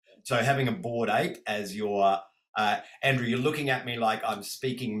So having a Bored Ape as your Andrew, you're looking at me like I'm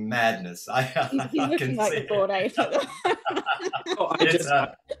speaking madness. He's I looking can like see a Bored Ape. Oh,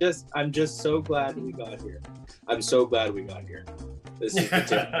 I'm just so glad we got here. I'm so glad we got here. This is the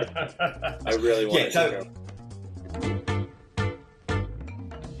tip. I really want to know.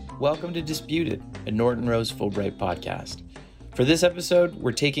 Welcome to Disputed, a Norton Rose Fulbright podcast. For this episode,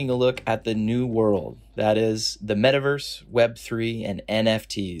 we're taking a look at the new world, that is, the Metaverse, Web3, and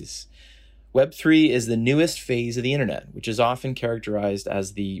NFTs. Web3 is the newest phase of the internet, which is often characterized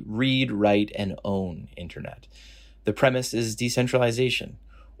as the read, write, and own internet. The premise is decentralization.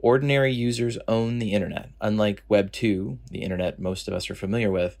 Ordinary users own the internet, unlike Web2, the internet most of us are familiar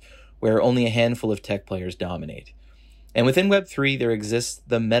with, where only a handful of tech players dominate. And within Web3, there exists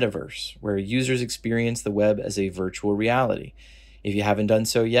the Metaverse, where users experience the web as a virtual reality. If you haven't done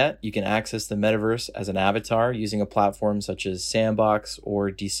so yet, you can access the Metaverse as an avatar using a platform such as Sandbox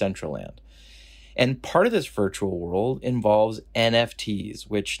or Decentraland. And part of this virtual world involves NFTs,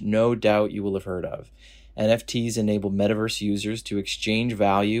 which no doubt you will have heard of. NFTs enable Metaverse users to exchange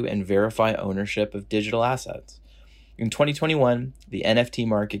value and verify ownership of digital assets. In 2021, the NFT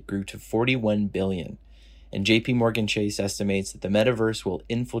market grew to $41 billion. And JP Morgan Chase estimates that the Metaverse will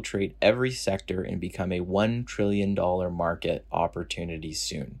infiltrate every sector and become a $1 trillion market opportunity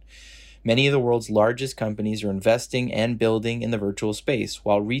soon. Many of the world's largest companies are investing and building in the virtual space,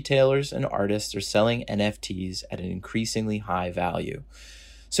 while retailers and artists are selling NFTs at an increasingly high value.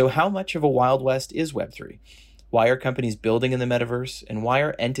 So how much of a Wild West is Web3? Why are companies building in the Metaverse? And why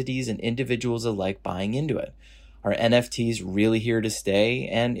are entities and individuals alike buying into it? Are NFTs really here to stay?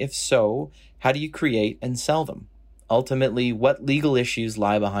 And if so, how do you create and sell them? Ultimately, what legal issues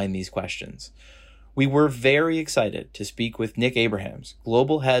lie behind these questions? We were very excited to speak with Nick Abrahams,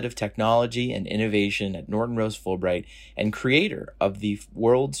 Global Head of Technology and Innovation at Norton Rose Fulbright and creator of the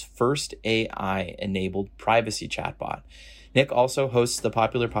world's first AI-enabled privacy chatbot. Nick also hosts the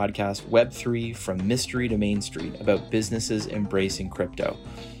popular podcast Web3 From Mystery to Main Street about businesses embracing crypto.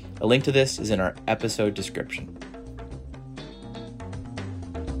 A link to this is in our episode description.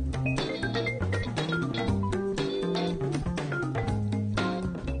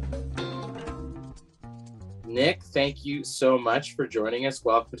 Nick, thank you so much for joining us.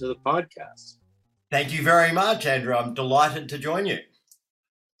 Welcome to the podcast. Thank you very much, Andrew. I'm delighted to join you.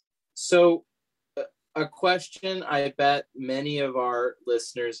 So, a question I bet many of our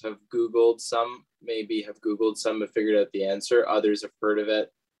listeners have Googled. Some maybe have Googled, some have figured out the answer. Others have heard of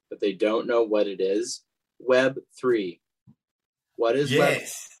it, but they don't know what it is. Web3. What is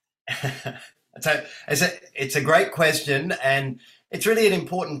Yes. It's a great question, and it's really an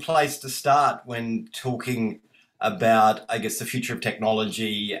important place to start when talking about, I guess, the future of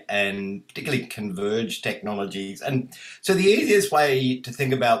technology and particularly converged technologies. And so the easiest way to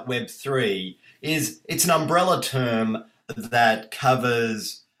think about Web3 is it's an umbrella term that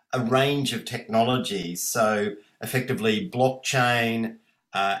covers a range of technologies. So effectively blockchain,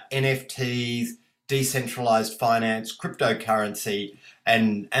 NFTs, decentralized finance, cryptocurrency,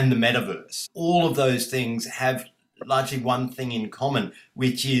 and the metaverse. All of those things have largely one thing in common,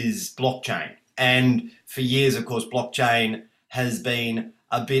 which is blockchain. And for years, of course, blockchain has been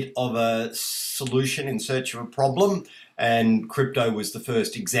a bit of a solution in search of a problem. And crypto was the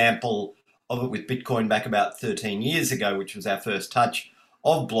first example of it with Bitcoin back about 13 years ago, which was our first touch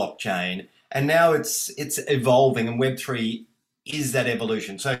of blockchain. And now it's evolving, and Web3 is that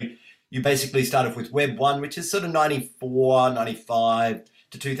evolution. So you basically start off with Web 1, which is sort of 94, 95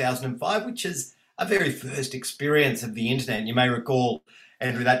 to 2005, which is a very first experience of the internet. You may recall,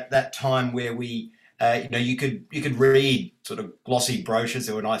 Andrew, that time where we, you could read sort of glossy brochures.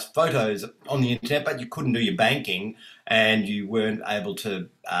 There were nice photos on the internet, but you couldn't do your banking, and you weren't able to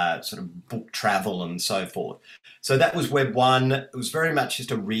sort of book travel and so forth. So that was Web 1. It was very much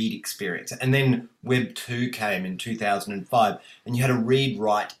just a read experience. And then Web 2 came in 2005, and you had a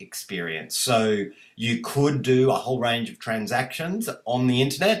read-write experience. So you could do a whole range of transactions on the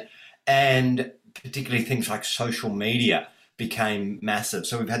internet, and particularly things like social media became massive.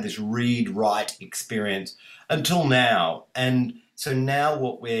 So we've had this read-write experience until now. And so now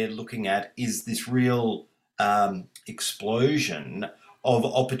what we're looking at is this real explosion of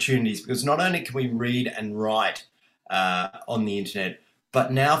opportunities, because not only can we read and write on the internet,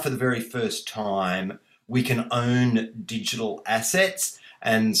 but now for the very first time, we can own digital assets.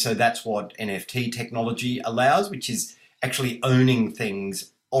 And so that's what NFT technology allows, which is actually owning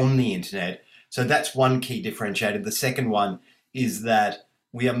things on the internet. So that's one key differentiator. The second one is that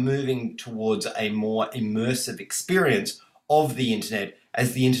we are moving towards a more immersive experience of the internet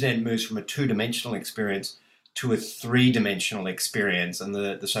as the internet moves from a two-dimensional experience to a three-dimensional experience and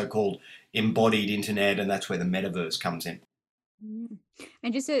the so-called embodied internet, and that's where the metaverse comes in.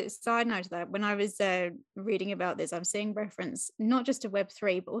 And just a side note to that, when I was reading about this, I'm seeing reference not just to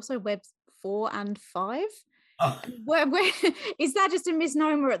Web3, but also Web 4 and 5. Oh. Where is that just a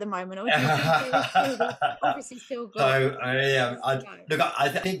misnomer at the moment, or do you think there's obviously still got? So I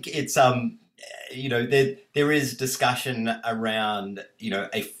think it's there is discussion around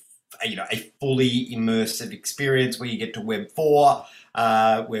a fully immersive experience where you get to Web 4,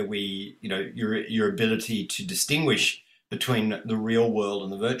 where your ability to distinguish between the real world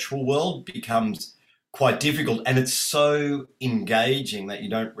and the virtual world becomes quite difficult, and it's so engaging that you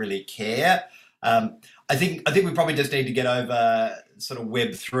don't really care. I think we probably just need to get over sort of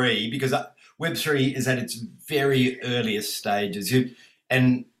Web 3, because Web 3 is at its very earliest stages.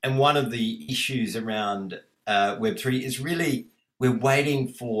 And one of the issues around Web 3 is really we're waiting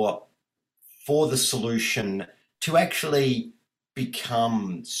for the solution to actually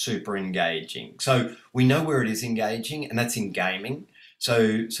become super engaging. So we know where it is engaging, and that's in gaming.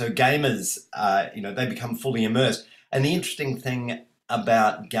 So gamers, they become fully immersed. And the interesting thing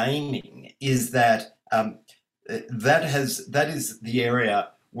about gaming is that that is the area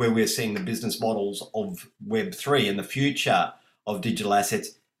where we're seeing the business models of Web3 and the future of digital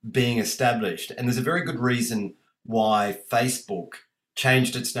assets being established. And there's a very good reason why Facebook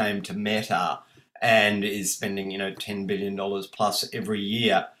changed its name to Meta and is spending $10 billion plus every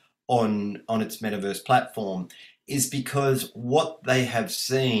year on its metaverse platform, is because what they have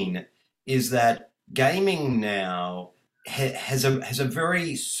seen is that gaming now has a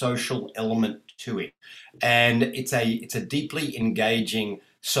very social element to it, and it's a deeply engaging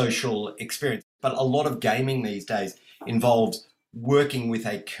social experience. But a lot of gaming these days involves working with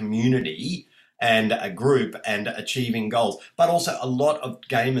a community and a group and achieving goals, but also a lot of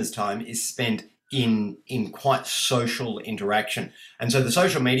gamers' time is spent in quite social interaction. And so the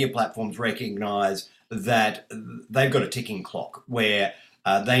social media platforms recognize that they've got a ticking clock where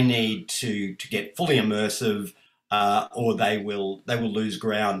they need to get fully immersive, or they will lose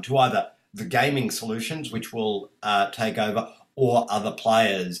ground to either the gaming solutions, which will take over, or other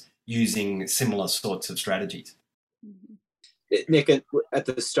players using similar sorts of strategies. Nick, at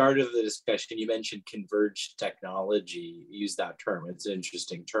the start of the discussion, you mentioned converged technology. You used that term. It's an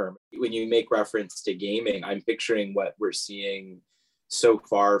interesting term. When you make reference to gaming, I'm picturing what we're seeing so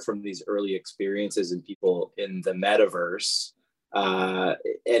far from these early experiences and people in the metaverse. And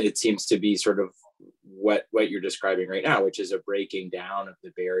it seems to be sort of what you're describing right now, which is a breaking down of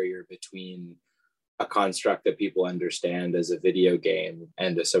the barrier between a construct that people understand as a video game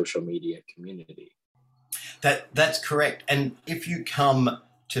and a social media community. That's correct. And if you come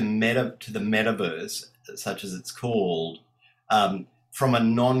to the metaverse, such as it's called, from a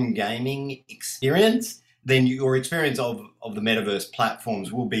non-gaming experience, then your experience of the metaverse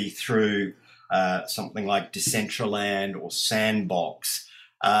platforms will be through something like Decentraland or Sandbox.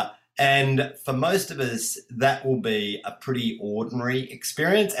 And for most of us, that will be a pretty ordinary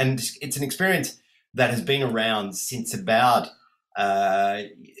experience. And it's an experience that has been around since about,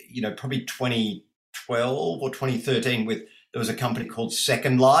 probably 2012 or 2013. There was a company called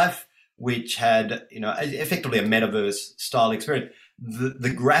Second Life, which had, effectively a metaverse style experience. The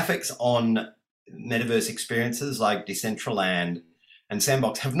graphics on metaverse experiences like Decentraland and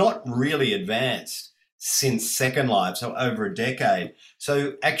Sandbox have not really advanced since Second Life, so over a decade.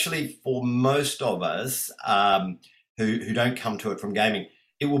 So actually, for most of us who don't come to it from gaming,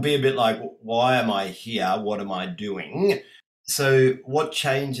 it will be a bit like, why am I here? What am I doing? So what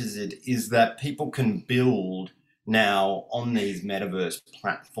changes it is that people can build now on these metaverse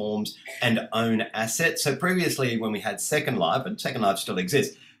platforms and own assets. So previously, when we had Second Life, and Second Life still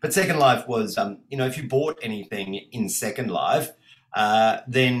exists, but Second Life was, if you bought anything in Second Life,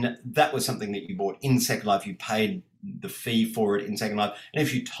 then that was something that you bought in Second Life. You paid the fee for it in Second Life. And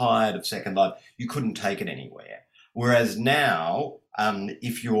if you're tired of Second Life, you couldn't take it anywhere. Whereas now,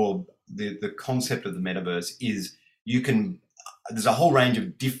 if you're the concept of the metaverse is there's a whole range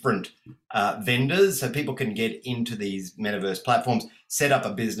of different vendors, so people can get into these metaverse platforms, set up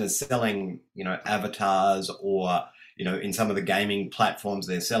a business selling, avatars, or, in some of the gaming platforms,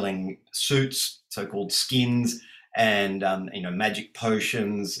 they're selling suits, so-called skins, and, magic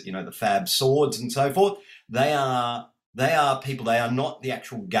potions, the fab swords and so forth. They are people, they are not the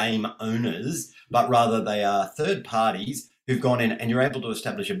actual game owners, but rather they are third parties who've gone in, and you're able to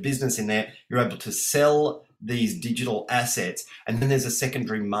establish a business in there. You're able to sell these digital assets, and then there's a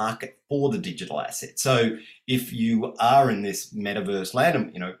secondary market for the digital assets. So if you are in this metaverse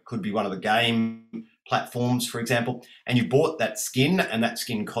land, it could be one of the game platforms, for example, and you bought that skin, and that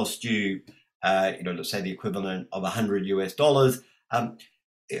skin cost you let's say the equivalent of $100 US.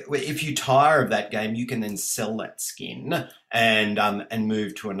 If you tire of that game, you can then sell that skin and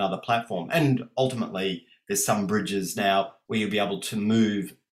move to another platform. And ultimately, there's some bridges now where you'll be able to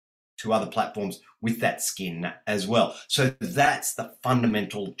move to other platforms with that skin as well. So that's the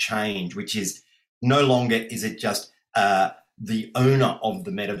fundamental change, which is no longer is it just the owner of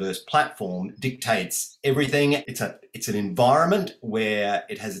the metaverse platform dictates everything. It's an environment where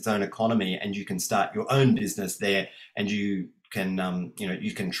it has its own economy, and you can start your own business there, and you can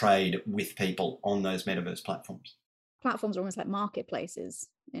you can trade with people on those metaverse platforms. Platforms are almost like marketplaces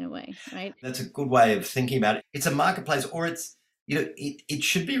in a way, right? That's a good way of thinking about it. It's a marketplace, or it's it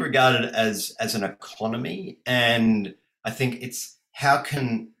should be regarded as an economy. And I think it's how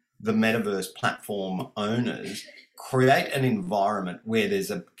can the metaverse platform owners create an environment where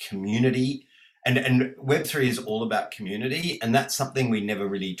there's a community, and Web3 is all about community, and that's something we never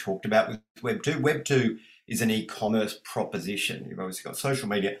really talked about with Web2. Web2 is an e-commerce proposition. You've obviously got social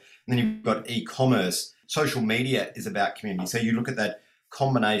media, and then you've got e-commerce. Social media is about community. So you look at that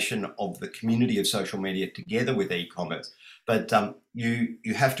combination of the community of social media together with e-commerce. But you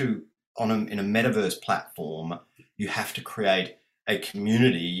have to, in a metaverse platform, you have to create a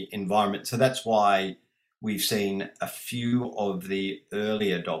community environment. So that's why we've seen a few of the early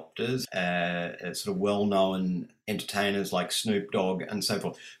adopters, sort of well-known entertainers like Snoop Dogg and so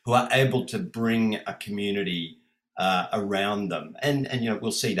forth, who are able to bring a community around them. And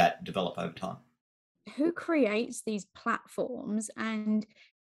we'll see that develop over time. Who creates these platforms, and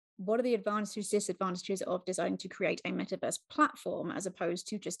what are the advantages, disadvantages of deciding to create a metaverse platform as opposed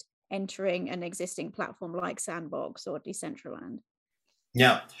to just entering an existing platform like Sandbox or Decentraland?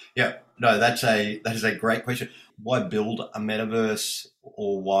 Yeah. No, that is a great question. Why build a metaverse,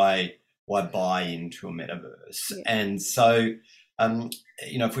 or why buy into a metaverse? Yeah. And so,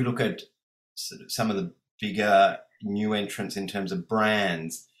 if we look at sort of some of the bigger new entrants in terms of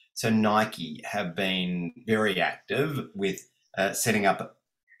brands, so Nike have been very active with setting up,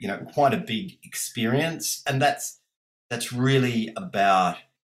 quite a big experience, and that's really about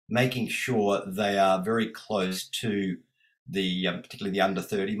making sure they are very close to the particularly the under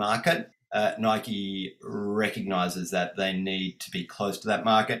 30 market. Nike recognizes that they need to be close to that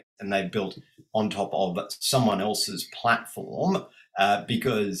market, and they've built on top of someone else's platform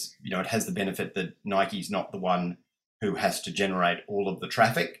because it has the benefit that Nike's not the one who has to generate all of the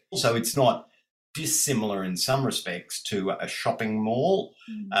traffic. So it's not dissimilar in some respects to a shopping mall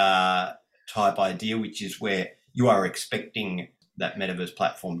type idea, which is where you are expecting that metaverse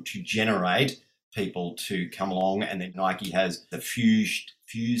platform to generate people to come along. And then Nike has the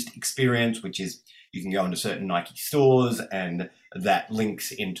fused experience, which is you can go into certain Nike stores and that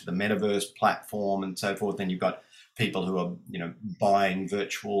links into the metaverse platform and so forth. And you've got people who are, buying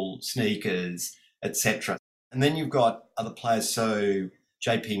virtual sneakers, etc. And then you've got other players. So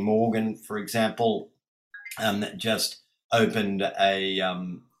JP Morgan, for example, just opened a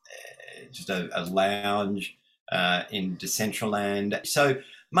lounge in Decentraland. So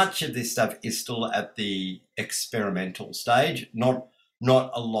much of this stuff is still at the experimental stage. Not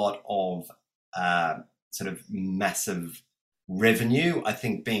a lot of sort of massive revenue, I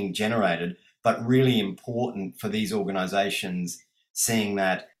think, being generated, but really important for these organizations seeing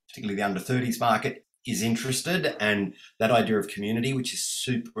that particularly the under 30s market is interested, and that idea of community, which is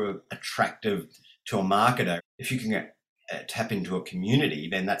super attractive to a marketer. If you can tap into a community,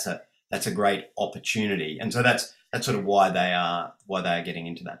 then that's a great opportunity. And so that's sort of why they are getting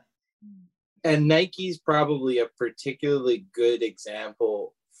into that. And Nike's probably a particularly good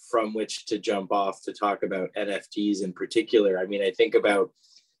example from which to jump off to talk about NFTs in particular. I mean, I think about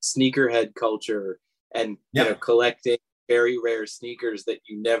sneakerhead culture and collecting very rare sneakers that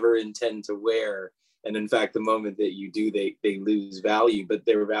you never intend to wear. And in fact, the moment that you do, they lose value, but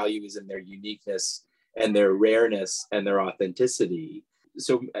their value is in their uniqueness and their rareness and their authenticity.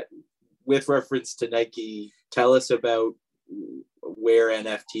 So with reference to Nike, tell us about where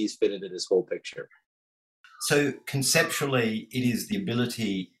NFTs fit into this whole picture. So conceptually, it is the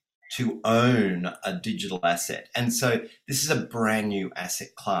ability to own a digital asset. And so this is a brand new asset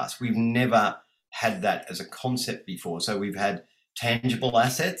class. We've never had that as a concept before. So we've had tangible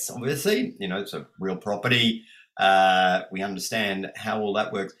assets, obviously, so real property. We understand how all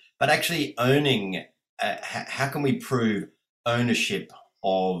that works, but actually owning, how can we prove ownership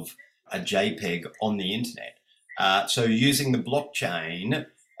of a JPEG on the internet? So using the blockchain,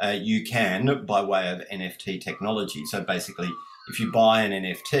 you can, by way of NFT technology. So basically, if you buy an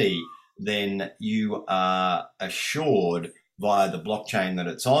NFT, then you are assured via the blockchain that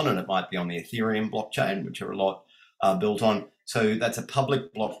it's on, and it might be on the Ethereum blockchain, which are a lot built on. So that's a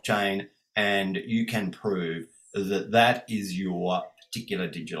public blockchain and you can prove that that is your particular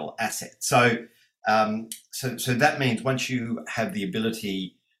digital asset. So that means once you have the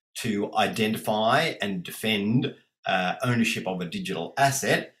ability to identify and defend ownership of a digital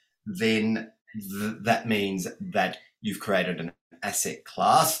asset, then that means that you've created an asset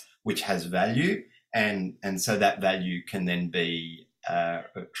class which has value, and so that value can then be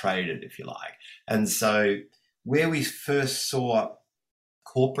traded, if you like. And so where we first saw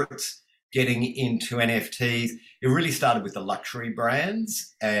corporates getting into NFTs, it really started with the luxury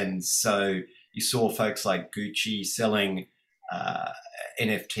brands. And so you saw folks like Gucci selling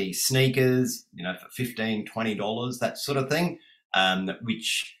NFT sneakers, for $15, $20, that sort of thing,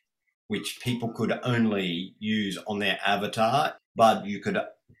 which people could only use on their avatar, but you could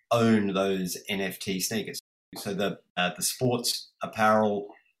own those NFT sneakers. So the sports apparel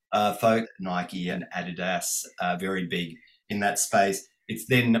folk, Nike and Adidas, are very big in that space. It's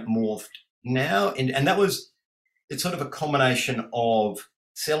then morphed now, and it's sort of a combination of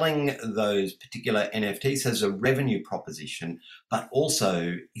selling those particular NFTs as a revenue proposition, but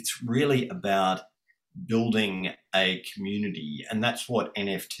also it's really about building a community. And that's what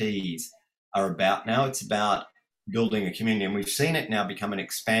NFTs are about now. It's about building a community. And we've seen it now become an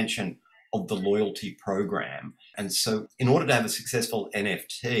expansion of the loyalty program. And so in order to have a successful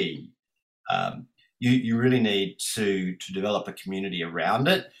NFT, you really need to develop a community around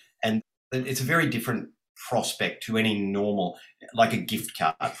it. And it's a very different prospect to any normal, like a gift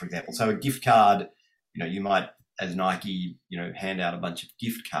card, for example. So a gift card, you might, as Nike, hand out a bunch of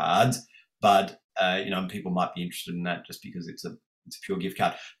gift cards, but people might be interested in that just because it's a pure gift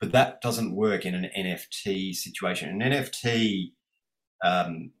card. But that doesn't work in an NFT situation. An NFT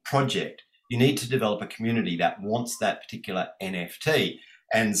project, you need to develop a community that wants that particular NFT.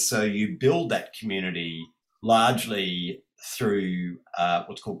 And so you build that community largely through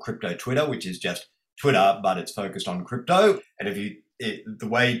what's called crypto Twitter, which is just Twitter, but it's focused on crypto. And the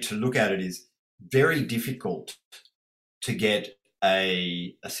way to look at it is very difficult to get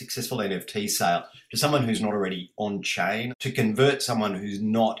a successful NFT sale to someone who's not already on chain, to convert someone who's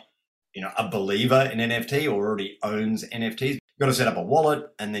not, a believer in NFT or already owns NFTs. You've got to set up a wallet,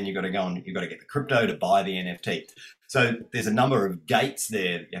 and then you've got to you've got to get the crypto to buy the NFT. So there's a number of gates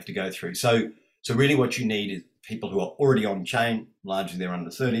there you have to go through. So really what you need is people who are already on chain, largely they're under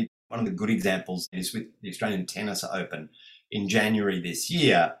 30. One of the good examples is with the Australian Tennis Open in January this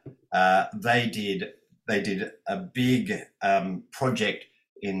year. They did a big project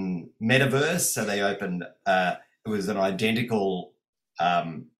in Metaverse. So they opened.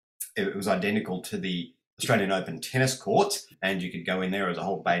 It was identical to the Australian Open tennis courts, and you could go in there as a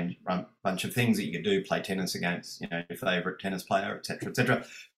whole bunch of things that you could do, play tennis against your favourite tennis player, etc., etc.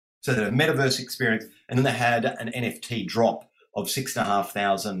 So the Metaverse experience, and then they had an NFT drop of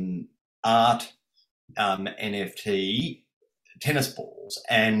 6,500 art NFT tennis balls.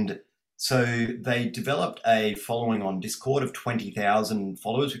 And so they developed a following on Discord of 20,000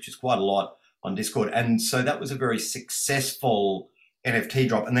 followers, which is quite a lot on Discord. And so that was a very successful NFT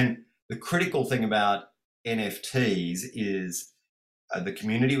drop. And then the critical thing about NFTs is the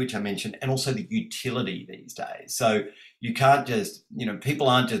community, which I mentioned, and also the utility these days. So you can't just, people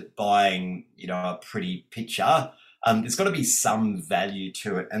aren't just buying, a pretty picture. There's got to be some value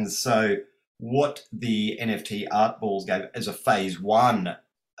to it. And so what the NFT art balls gave as a phase one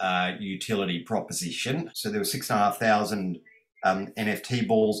utility proposition. So there were 6,500 NFT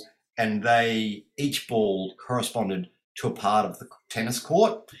balls, and each ball corresponded to a part of the tennis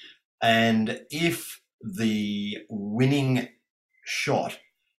court. And if the winning shot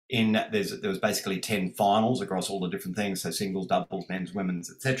there was basically 10 finals across all the different things, so singles, doubles, men's,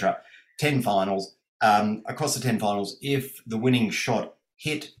 women's, etc. 10 finals. Across the 10 finals, if the winning shot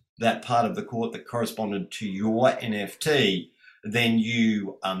hit that part of the court that corresponded to your NFT, then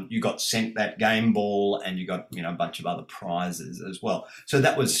you got sent that game ball, and you got a bunch of other prizes as well. So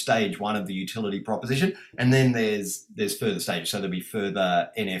that was stage one of the utility proposition, and then there's further stages. So there'll be further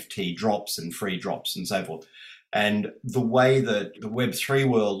NFT drops and free drops and so forth. And the way that the Web3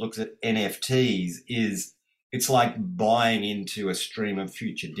 world looks at NFTs is it's like buying into a stream of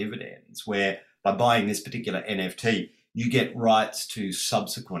future dividends, where by buying this particular NFT, you get rights to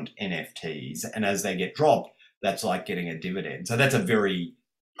subsequent NFTs, and as they get dropped, that's like getting a dividend. So that's a very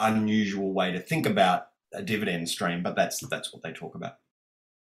unusual way to think about a dividend stream, but that's what they talk about.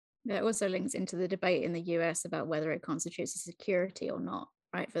 That also links into the debate in the US about whether it constitutes a security or not,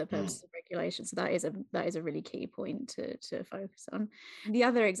 right, for the purposes of regulation. So that is a really key point to focus on. The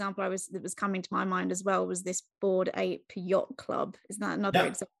other example that was coming to my mind as well was this Bored Ape Yacht Club. Isn't that another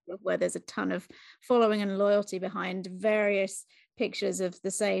example of where there's a ton of following and loyalty behind various pictures of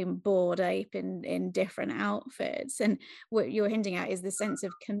the same Bored Ape in different outfits. And what you're hinting at is the sense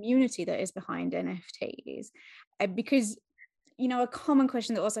of community that is behind NFTs. Because, you know, a common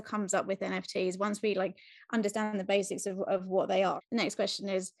question that also comes up with NFTs, once we like understand the basics of what they are, the next question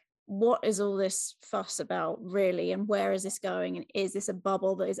is, what is all this fuss about really, and where is this going, and is this a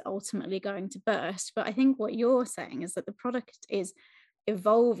bubble that is ultimately going to burst? But I think what you're saying is that the product is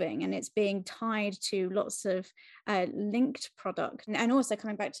evolving and it's being tied to lots of linked product, and also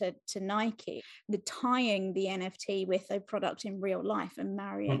coming back to Nike, the tying the NFT with a product in real life and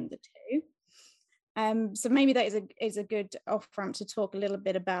marrying the two. So maybe that is a good off ramp to talk a little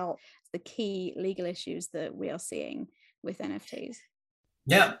bit about the key legal issues that we are seeing with NFTs.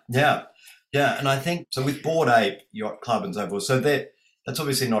 Yeah. And I think, so with Bored Ape Yacht Club and so forth, so that's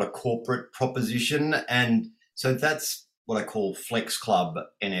obviously not a corporate proposition. And so that's what I call Flex Club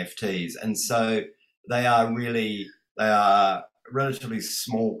NFTs. And so they are relatively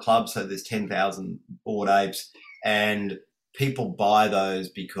small clubs. So there's 10,000 Bored Apes, and people buy those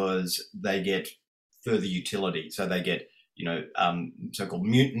because they get further utility. So they get, you know, so-called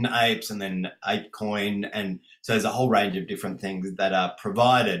mutant apes and then ape coin. And so there's a whole range of different things that are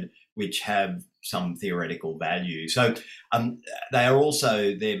provided which have some theoretical value. So they are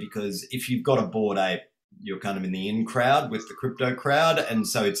also there because if you've got a Bored Ape, you're kind of in the in crowd with the crypto crowd. And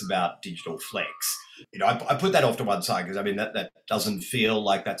so it's about digital flex. You know, I put that off to one side because, I mean, that doesn't feel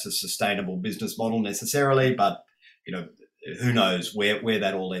like that's a sustainable business model necessarily, but, you know, who knows where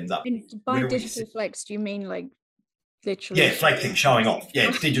that all ends up. And by digital flex, do you mean like literally? Yeah, flexing, showing off. Yeah,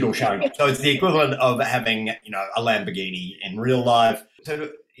 it's digital showing off. So it's the equivalent of having, you know, a Lamborghini in real life. So,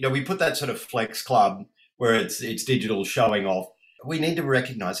 you know, we put that sort of flex club where it's digital showing off. We need to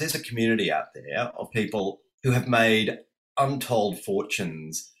recognize there's a community out there of people who have made untold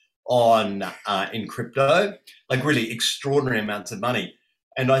fortunes on in crypto, like really extraordinary amounts of money.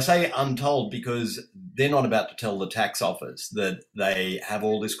 And I say untold because they're not about to tell the tax office that they have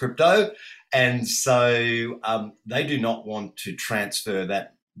all this crypto. And so they do not want to transfer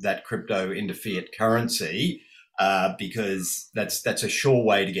that crypto into fiat currency because that's a sure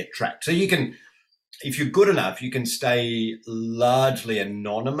way to get tracked. So you can, if you're good enough, you can stay largely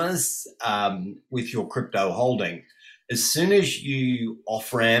anonymous with your crypto holding. As soon as you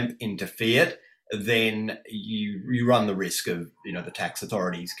off-ramp into fiat, then you run the risk of, you know, the tax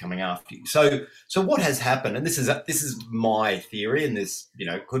authorities coming after you. So what has happened, and this is my theory, and this, you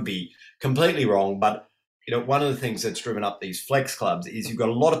know, could be completely wrong, but, you know, one of the things that's driven up these flex clubs is you've got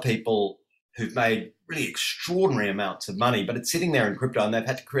a lot of people who've made really extraordinary amounts of money, but it's sitting there in crypto, and they've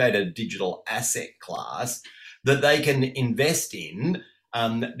had to create a digital asset class that they can invest in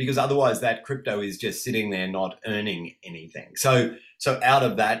because otherwise that crypto is just sitting there not earning anything. So out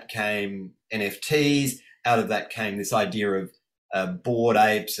of that came NFTs. Out of that came this idea of Bored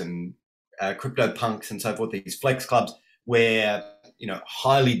Apes and crypto punks and so forth, these flex clubs where, you know,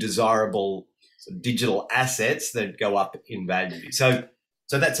 highly desirable sort of digital assets that go up in value. So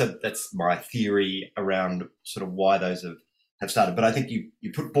that's my theory around sort of why those have started. But I think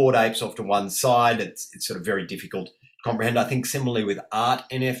you put Bored Apes off to one side, it's sort of very difficult to comprehend. I think similarly with art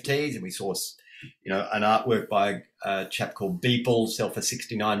NFTs, and we saw, you know, an artwork by a chap called Beeple sell for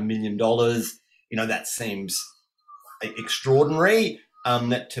 $69 million. You know, that seems extraordinary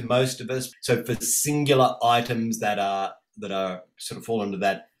to most of us. So for singular items that are sort of fall into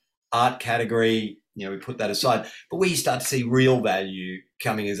that art category, you know, we put that aside. But where you start to see real value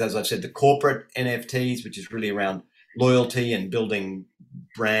coming is, as I've said, the corporate NFTs, which is really around loyalty and building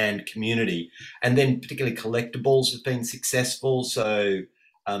brand community. And then particularly collectibles have been successful. So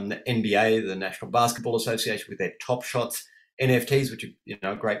the NBA, the National Basketball Association, with their Top Shots NFTs, which are, you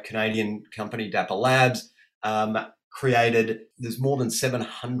know, a great Canadian company, Dapper Labs, created, there's more than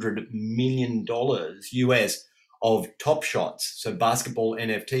 $700 million US of Top Shots. So basketball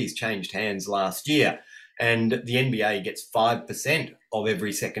NFTs changed hands last year, and the NBA gets 5% of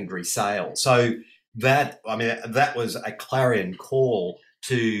every secondary sale. So that was a clarion call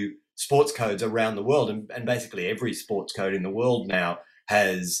to sports codes around the world, and basically every sports code in the world now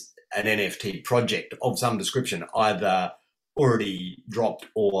has an NFT project of some description, either already dropped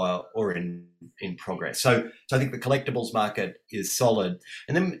or in progress. So I think the collectibles market is solid.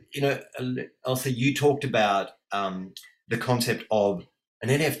 And then, you know, Elsa, you talked about the concept of an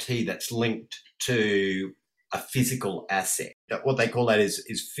NFT that's linked to a physical asset. What they call that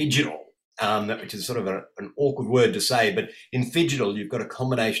is phygital, which is sort of an awkward word to say, but in phygital, you've got a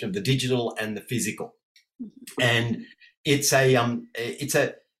combination of the digital and the physical. And it's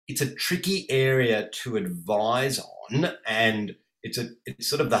a tricky area to advise on, and it's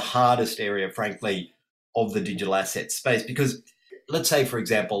sort of the hardest area, frankly, of the digital asset space, because let's say, for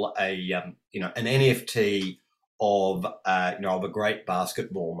example, an NFT of of a great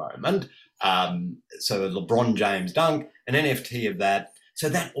basketball moment. So a LeBron James dunk, an NFT of that. So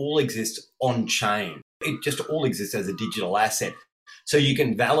that all exists on chain. It just all exists as a digital asset. So you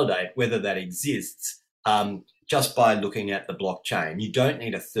can validate whether that exists just by looking at the blockchain. You don't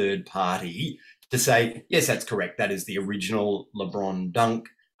need a third party to say, yes, that's correct. That is the original LeBron dunk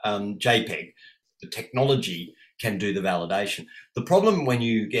JPEG. The technology can do the validation. The problem when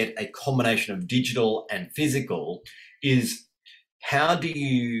you get a combination of digital and physical is, how do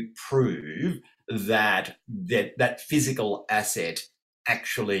you prove that physical asset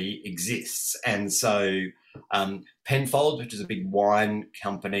actually exists? And so Penfolds, which is a big wine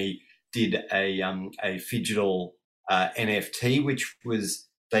company, did a phygital NFT, which was,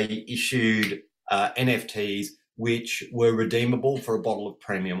 they issued NFTs which were redeemable for a bottle of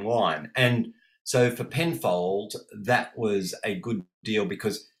premium wine. And so for Penfolds, that was a good deal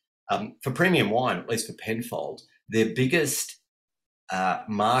because for premium wine, at least for Penfolds, their biggest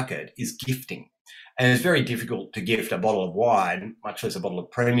market is gifting. And it's very difficult to gift a bottle of wine, much less a bottle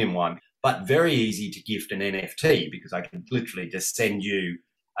of premium wine, but very easy to gift an NFT because I can literally just send you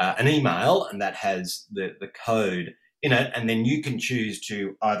an email and that has the code in it, and then you can choose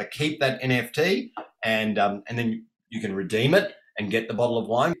to either keep that NFT and then you can redeem it and get the bottle of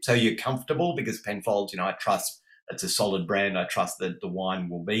wine. So you're comfortable because Penfolds, I trust it's a solid brand. I trust that the wine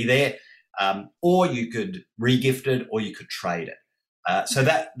will be there. Or you could re-gift it or you could trade it. So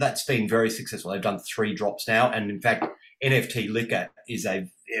that's been very successful. They've done 3 drops now. And in fact, NFT liquor is a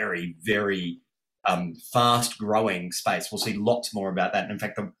very, very fast growing space. We'll see lots more about that. And in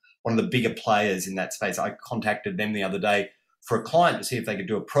fact, one of the bigger players in that space, I contacted them the other day for a client to see if they could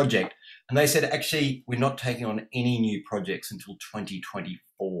do a project. And they said, actually, we're not taking on any new projects until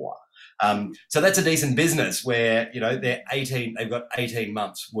 2024. So that's a decent business where, they've got 18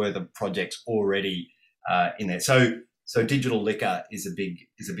 months worth of projects already in there. So digital liquor is a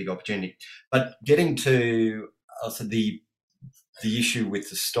big opportunity. But getting to also the issue with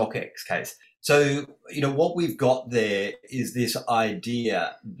the StockX case. So, what we've got there is this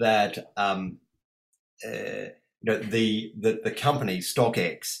idea that the company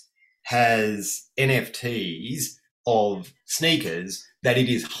StockX has NFTs of sneakers that it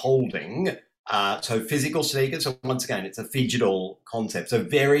is holding. So physical sneakers. So once again, it's a phygital concept. So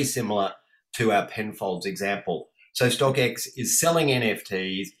very similar to our Penfolds example. So StockX is selling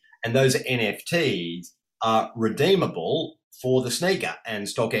NFTs, and those NFTs are redeemable for the sneaker, and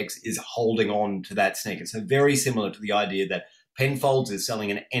StockX is holding on to that sneaker. So very similar to the idea that Penfolds is selling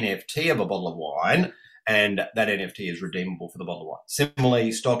an NFT of a bottle of wine, and that NFT is redeemable for the bottle of wine.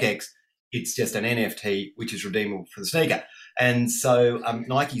 Similarly, StockX, it's just an NFT which is redeemable for the sneaker. And so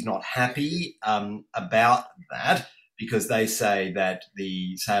Nike's not happy about that because they say that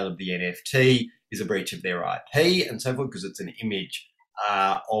the sale of the NFT is a breach of their IP and so forth because it's an image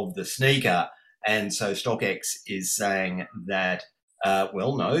of the sneaker. And so StockX is saying that,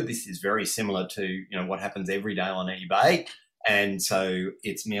 no, this is very similar to what happens every day on eBay. And so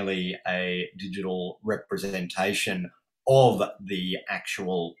it's merely a digital representation of the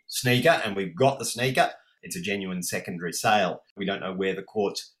actual sneaker, and we've got the sneaker. It's a genuine secondary sale. We don't know where the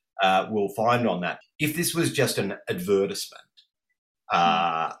courts will find on that. If this was just an advertisement,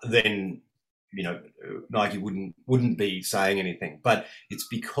 then Nike wouldn't be saying anything. But it's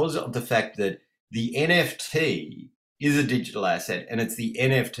because of the fact that the NFT is a digital asset, and it's the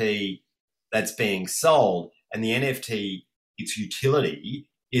NFT that's being sold, and the NFT, its utility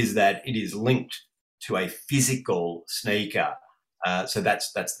is that it is linked to a physical sneaker. So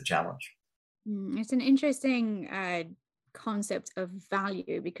that's the challenge. It's an interesting concept of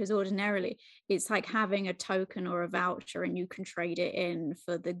value, because ordinarily it's like having a token or a voucher and you can trade it in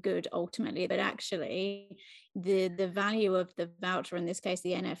for the good ultimately, but actually the value of the voucher, in this case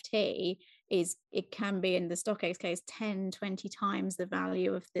the NFT, is, it can be, in the StockX case, 10-20 times the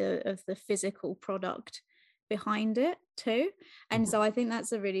value of the physical product behind it too. And so I think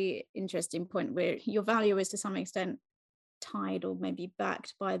that's a really interesting point, where your value is to some extent tied or maybe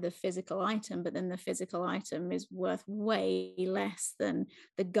backed by the physical item, but then the physical item is worth way less than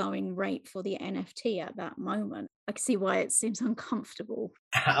the going rate for the NFT at that moment. I can see why it seems uncomfortable.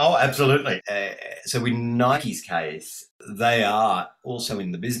 Oh, absolutely. So in Nike's case, they are also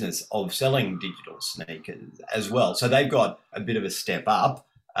in the business of selling digital sneakers as well. So they've got a bit of a step up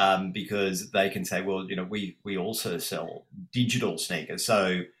because they can say, well, we also sell digital sneakers.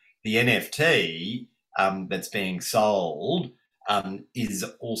 So the NFT that's being sold is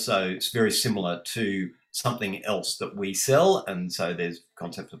also very similar to something else that we sell. And so there's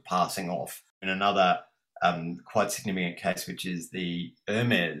concepts of passing off. In another quite significant case, which is the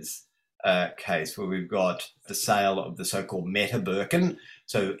Hermes case, where we've got the sale of the so-called Meta Birkin,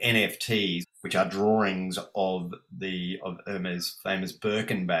 so NFTs, which are drawings of Hermes' famous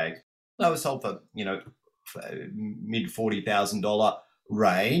Birkin bag. They were sold for, mid $40,000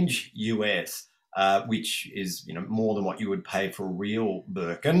 range US, which is, more than what you would pay for a real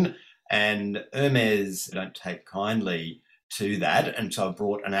Birkin. And Hermes don't take kindly to that, and so I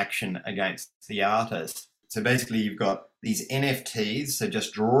brought an action against the artist. So basically you've got these NFTs, so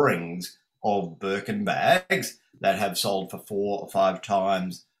just drawings of Birkin bags that have sold for 4 or 5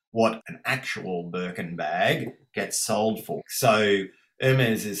 times what an actual Birkin bag gets sold for. So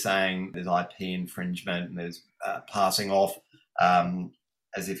Hermes is saying there's IP infringement and there's passing off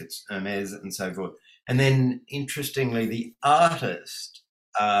as if it's Hermes and so forth. And then interestingly, the artist,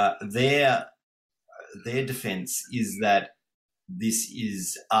 their defense is that this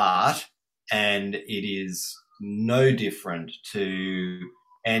is art and it is no different to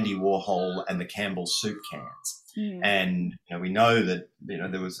Andy Warhol and the Campbell soup cans. And we know that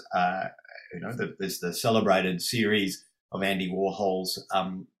there was there's the celebrated series of Andy Warhol's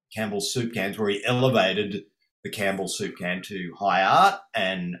Campbell soup cans where he elevated the Campbell soup can to high art,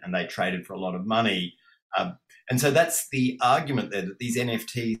 and they traded for a lot of money. And so that's the argument there, that these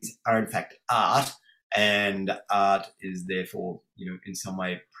NFTs are in fact art, and art is therefore, in some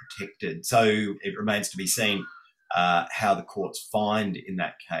way protected. So it remains to be seen how the courts find in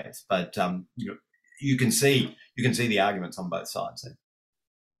that case. But you can see the arguments on both sides there.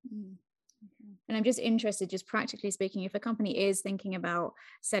 And I'm just interested, just practically speaking, if a company is thinking about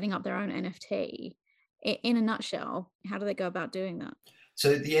setting up their own NFT, in a nutshell, how do they go about doing that?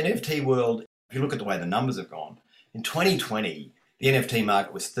 So the NFT world, if you look at the way the numbers have gone, in 2020, the NFT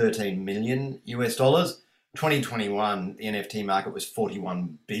market was $13 million US. 2021, the NFT market was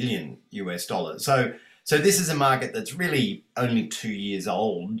 $41 billion US. So this is a market that's really only 2 years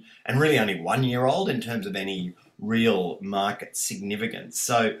old, and really only 1 year old in terms of any real market significance.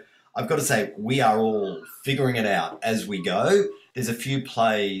 So I've got to say, we are all figuring it out as we go. There's a few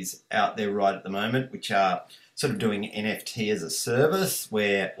plays out there right at the moment which are sort of doing NFT as a service,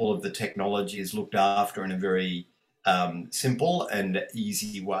 where all of the technology is looked after in a very simple and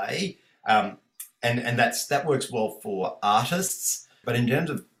easy way. And that works well for artists. But in terms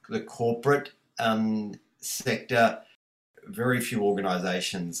of the corporate sector, very few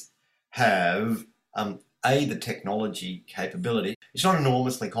organisations have the technology capability. It's not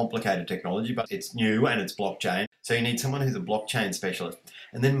enormously complicated technology, but it's new and it's blockchain. So you need someone who's a blockchain specialist.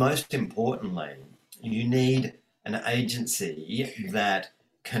 And then most importantly, you need an agency that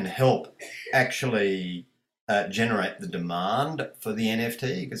can help actually generate the demand for the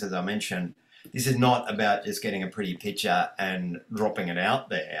NFT. Because as I mentioned, this is not about just getting a pretty picture and dropping it out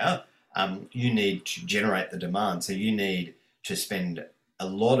there. You need to generate the demand. So you need to spend a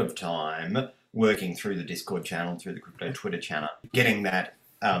lot of time working through the Discord channel, through the crypto Twitter channel, getting that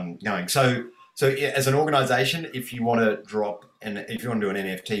going. So as an organization, if you want to if you want to do an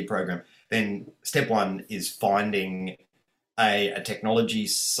NFT program, then step one is finding a technology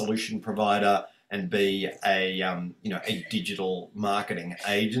solution provider and be a digital marketing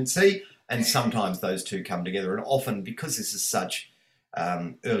agency. And sometimes those two come together. And often, because this is such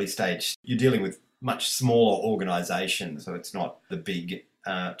early stage, you're dealing with much smaller organizations. So it's not the big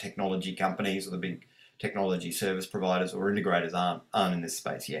technology companies or the big technology service providers or integrators aren't in this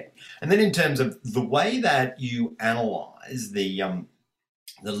space yet. And then in terms of the way that you analyze the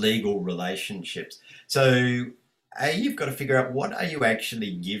legal relationships, so you've got to figure out what are you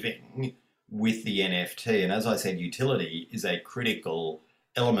actually giving with the NFT. And as I said, utility is a critical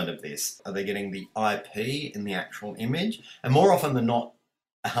element of this. Are they getting the IP in the actual image? And more often than not,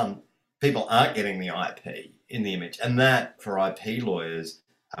 people aren't getting the IP in the image. And that, for IP lawyers,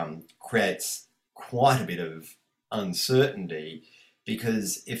 creates quite a bit of uncertainty,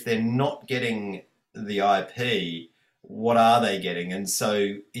 because if they're not getting the IP, what are they getting? And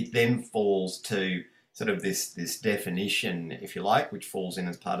so it then falls to sort of this definition, if you like, which falls in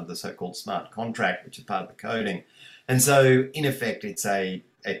as part of the so-called smart contract, which is part of the coding. And so in effect, it's a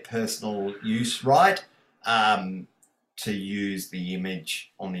personal use right to use the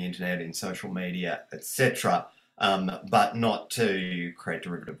image on the internet, in social media, etc., but not to create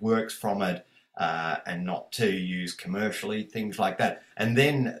derivative works from it, and not to use commercially, things like that. And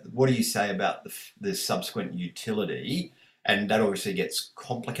then what do you say about the subsequent utility? And that obviously gets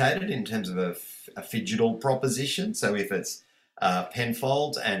complicated in terms of a phygital proposition. So if it's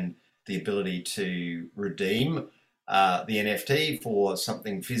penfolds and the ability to redeem the NFT for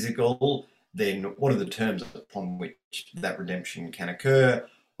something physical, then what are the terms upon which that redemption can occur?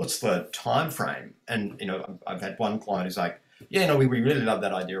 what's the time frame? And, I've had one client who's like, yeah, no, we really love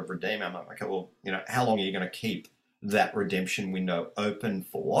that idea of redeeming. I'm like, okay, well, how long are you going to keep that redemption window open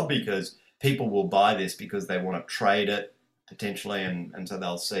for? Because people will buy this because they want to trade it potentially. And so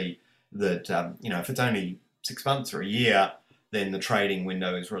they'll see that, if it's only 6 months or a year, then the trading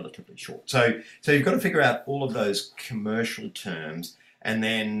window is relatively short. So you've got to figure out all of those commercial terms and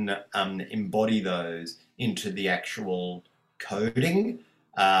then embody those into the actual coding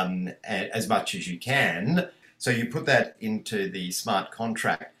as much as you can. So you put that into the smart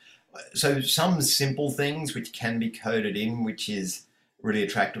contract. So some simple things which can be coded in, which is really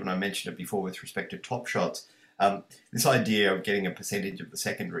attractive, and I mentioned it before with respect to Top Shots, this idea of getting a percentage of the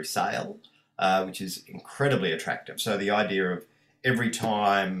secondary sale, which is incredibly attractive. So the idea of every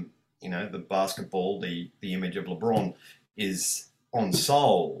time, the basketball, the image of LeBron is on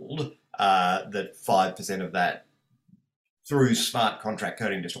sold, that 5% of that through smart contract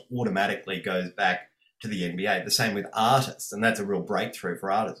coding just automatically goes back to the NBA. The same with artists, and that's a real breakthrough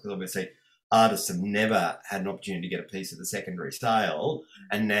for artists because obviously artists have never had an opportunity to get a piece of the secondary sale,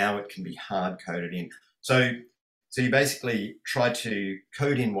 and now it can be hard coded in. So you basically try to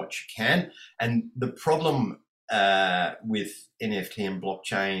code in what you can, and the problem with NFT and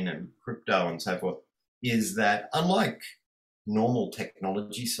blockchain and crypto and so forth is that unlike normal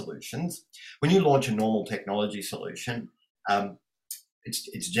technology solutions, when you launch a normal technology solution,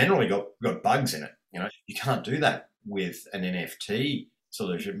 it's generally got bugs in it. You can't do that with an NFT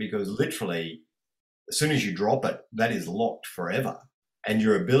solution because literally as soon as you drop it, that is locked forever. And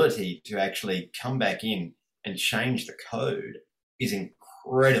your ability to actually come back in and change the code is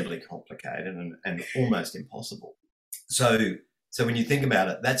incredibly complicated and almost impossible. So when you think about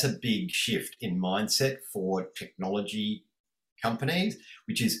it, that's a big shift in mindset for technology companies,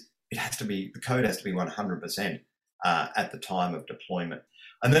 which is the code has to be 100% at the time of deployment.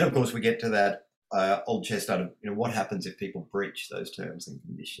 And then, of course, we get to that old chestnut of, what happens if people breach those terms and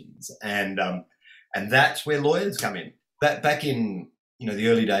conditions? And that's where lawyers come in. Back in, the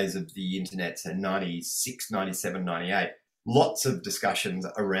early days of the internet, so 96, 97, 98, lots of discussions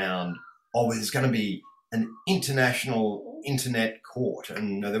around, there's going to be an international internet court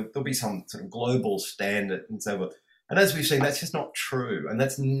and there'll be some sort of global standard and so forth. And as we've seen, that's just not true. And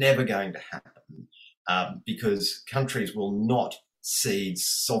that's never going to happen because countries will not cede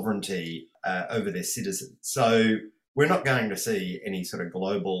sovereignty over their citizens. So we're not going to see any sort of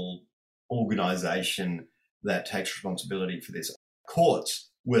global organization that takes responsibility for this.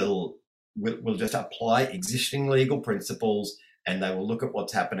 Courts will just apply existing legal principles and they will look at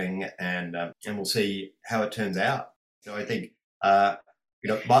what's happening and we'll see how it turns out. So I think, my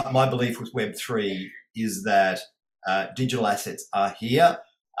belief with Web3 is that digital assets are here.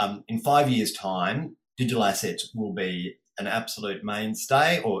 In 5 years' time, digital assets will be an absolute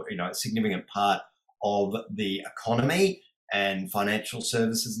mainstay or, a significant part of the economy and financial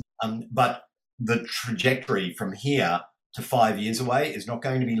services. But the trajectory from here to 5 years away is not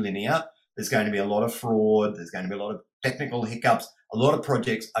going to be linear. There's going to be a lot of fraud. There's going to be a lot of technical hiccups. A lot of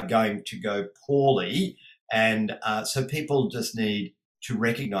projects are going to go poorly. And so people just need to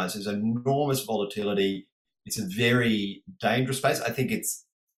recognize there's enormous volatility. It's a very dangerous space. I think it's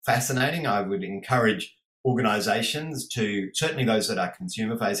fascinating. I would encourage organizations to, certainly those that are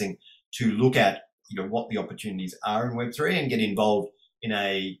consumer facing, to look at what the opportunities are in Web3 and get involved in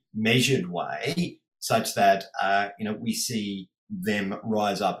a measured way such that we see them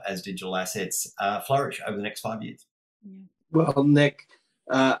rise up as digital assets flourish over the next 5 years. Well, Nick,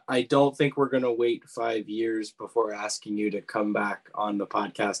 I don't think we're going to wait 5 years before asking you to come back on the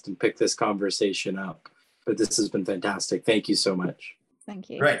podcast and pick this conversation up. But this has been fantastic. Thank you so much. Thank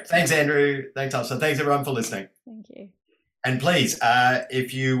you. Great. Thanks, Andrew. Thanks, Elsa. Thanks, everyone, for listening. Thank you. And please,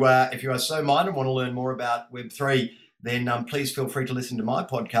 if you are so minded and want to learn more about Web3, then please feel free to listen to my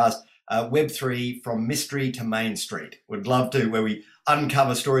podcast, Web3 From Mystery to Main Street. Would love to, where we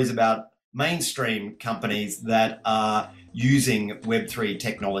uncover stories about mainstream companies that are using Web3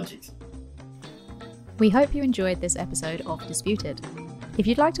 technologies. We hope you enjoyed this episode of Disputed. If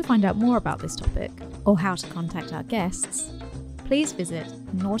you'd like to find out more about this topic or how to contact our guests, please visit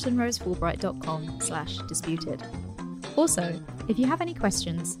nortonrosefulbright.com/disputed. Also, if you have any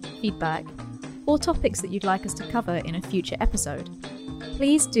questions, feedback, or topics that you'd like us to cover in a future episode,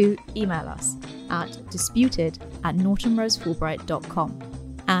 please do email us at disputed@nortonrosefulbright.com.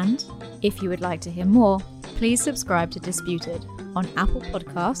 And if you would like to hear more, please subscribe to Disputed on Apple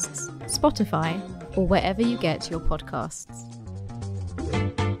Podcasts, Spotify, or wherever you get your podcasts.